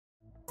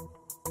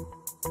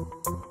This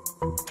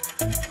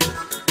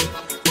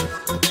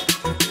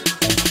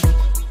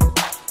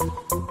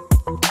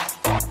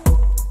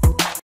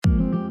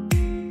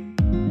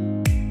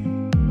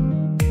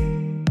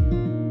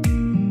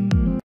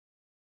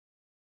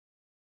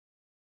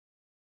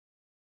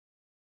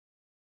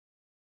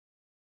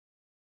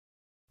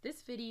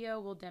video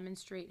will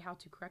demonstrate how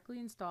to correctly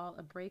install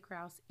a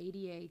Brakehouse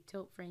ADA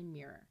tilt frame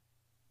mirror.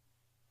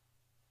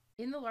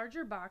 In the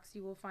larger box,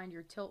 you will find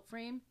your tilt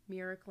frame,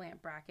 mirror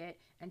clamp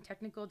bracket, and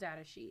technical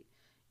data sheet.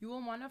 You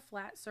will want a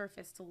flat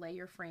surface to lay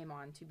your frame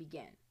on to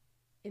begin.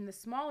 In the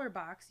smaller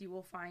box, you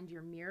will find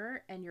your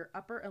mirror and your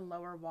upper and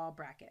lower wall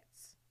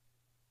brackets.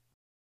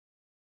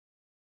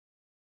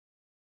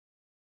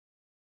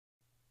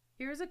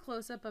 Here is a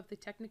close-up of the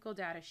technical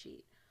data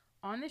sheet.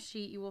 On the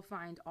sheet, you will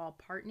find all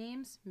part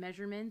names,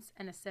 measurements,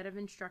 and a set of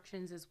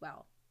instructions as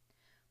well.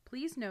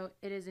 Please note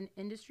it is an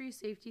industry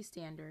safety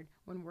standard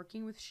when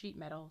working with sheet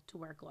metal to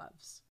wear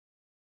gloves.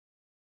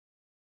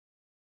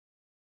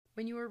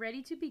 When you are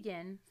ready to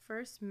begin,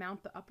 first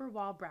mount the upper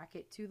wall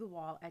bracket to the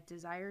wall at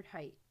desired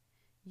height.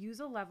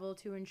 Use a level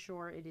to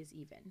ensure it is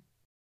even.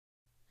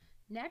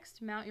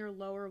 Next, mount your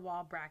lower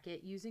wall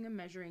bracket using a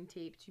measuring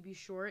tape to be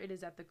sure it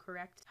is at the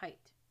correct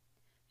height.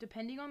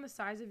 Depending on the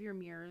size of your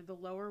mirror, the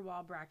lower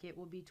wall bracket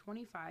will be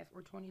 25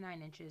 or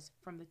 29 inches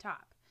from the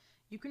top.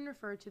 You can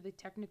refer to the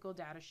technical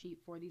data sheet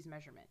for these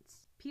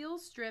measurements. Peel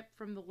strip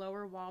from the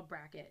lower wall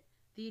bracket.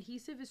 The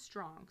adhesive is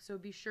strong, so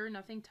be sure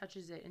nothing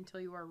touches it until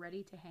you are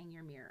ready to hang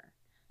your mirror.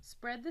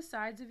 Spread the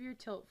sides of your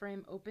tilt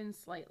frame open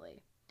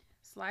slightly.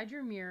 Slide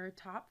your mirror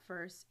top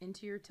first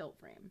into your tilt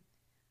frame.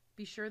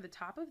 Be sure the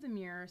top of the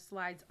mirror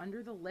slides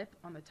under the lip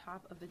on the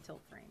top of the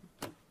tilt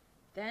frame.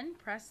 Then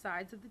press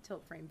sides of the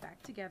tilt frame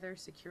back together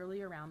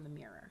securely around the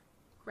mirror.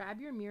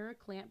 Grab your mirror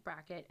clamp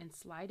bracket and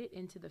slide it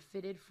into the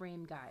fitted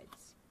frame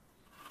guides.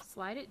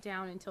 Slide it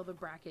down until the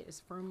bracket is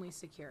firmly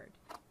secured.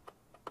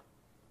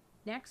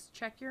 Next,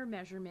 check your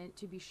measurement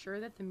to be sure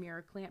that the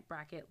mirror clamp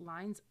bracket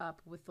lines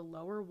up with the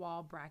lower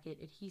wall bracket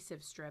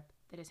adhesive strip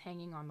that is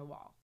hanging on the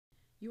wall.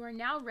 You are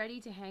now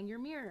ready to hang your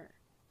mirror.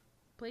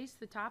 Place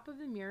the top of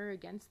the mirror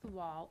against the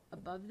wall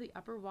above the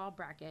upper wall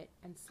bracket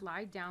and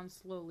slide down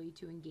slowly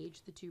to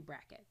engage the two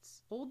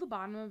brackets. Hold the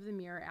bottom of the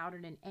mirror out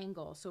at an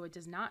angle so it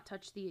does not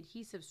touch the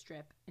adhesive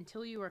strip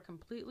until you are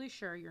completely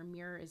sure your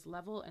mirror is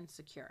level and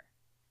secure.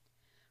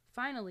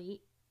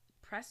 Finally,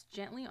 press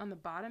gently on the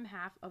bottom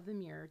half of the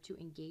mirror to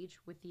engage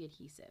with the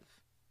adhesive.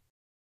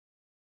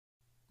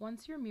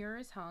 Once your mirror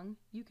is hung,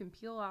 you can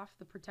peel off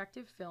the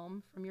protective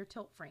film from your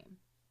tilt frame.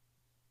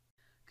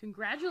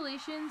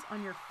 Congratulations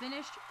on your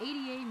finished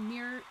ADA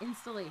mirror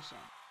installation.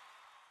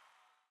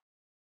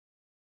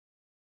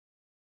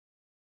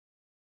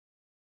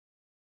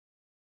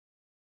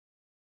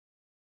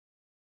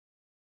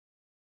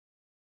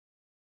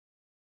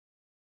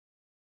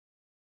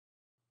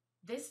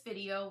 This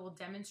video will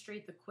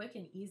demonstrate the quick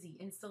and easy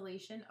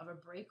installation of a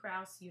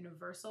Brakehouse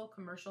Universal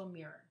Commercial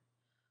Mirror.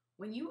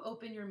 When you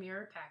open your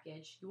mirror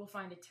package, you will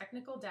find a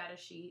technical data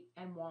sheet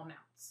and wall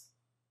mounts.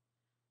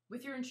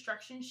 With your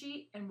instruction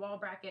sheet and wall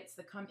brackets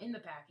that come in the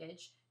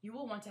package, you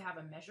will want to have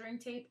a measuring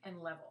tape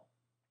and level.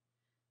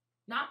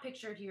 Not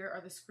pictured here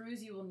are the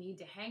screws you will need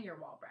to hang your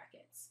wall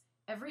brackets.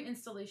 Every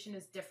installation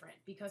is different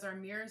because our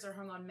mirrors are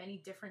hung on many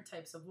different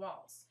types of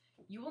walls.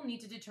 You will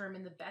need to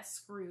determine the best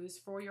screws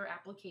for your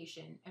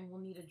application and will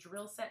need a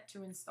drill set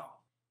to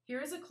install.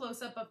 Here is a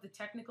close-up of the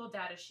technical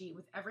data sheet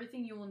with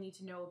everything you will need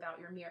to know about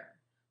your mirror.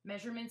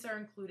 Measurements are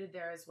included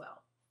there as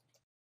well.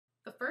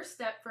 The first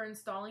step for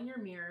installing your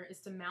mirror is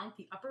to mount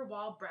the upper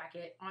wall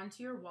bracket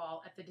onto your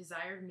wall at the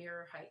desired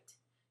mirror height.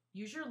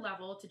 Use your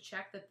level to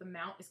check that the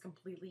mount is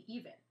completely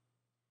even.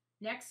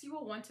 Next, you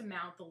will want to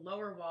mount the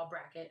lower wall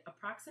bracket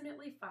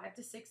approximately 5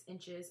 to 6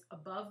 inches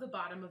above the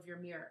bottom of your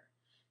mirror.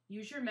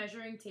 Use your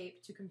measuring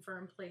tape to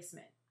confirm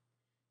placement.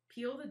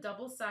 Peel the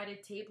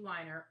double-sided tape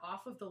liner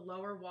off of the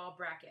lower wall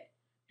bracket.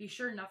 Be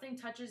sure nothing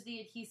touches the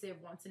adhesive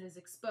once it is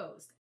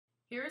exposed.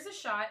 Here is a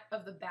shot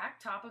of the back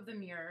top of the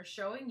mirror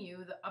showing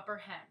you the upper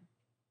hem.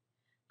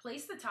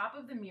 Place the top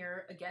of the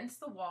mirror against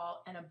the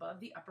wall and above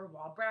the upper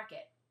wall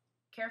bracket.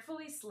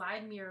 Carefully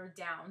slide mirror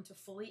down to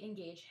fully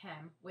engage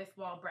hem with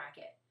wall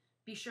bracket.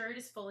 Be sure it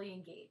is fully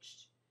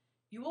engaged.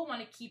 You will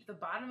want to keep the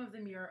bottom of the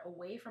mirror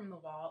away from the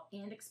wall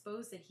and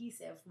exposed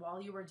adhesive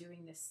while you are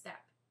doing this step.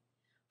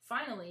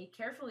 Finally,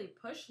 carefully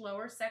push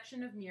lower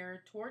section of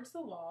mirror towards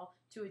the wall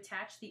to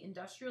attach the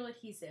industrial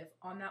adhesive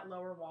on that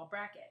lower wall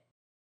bracket.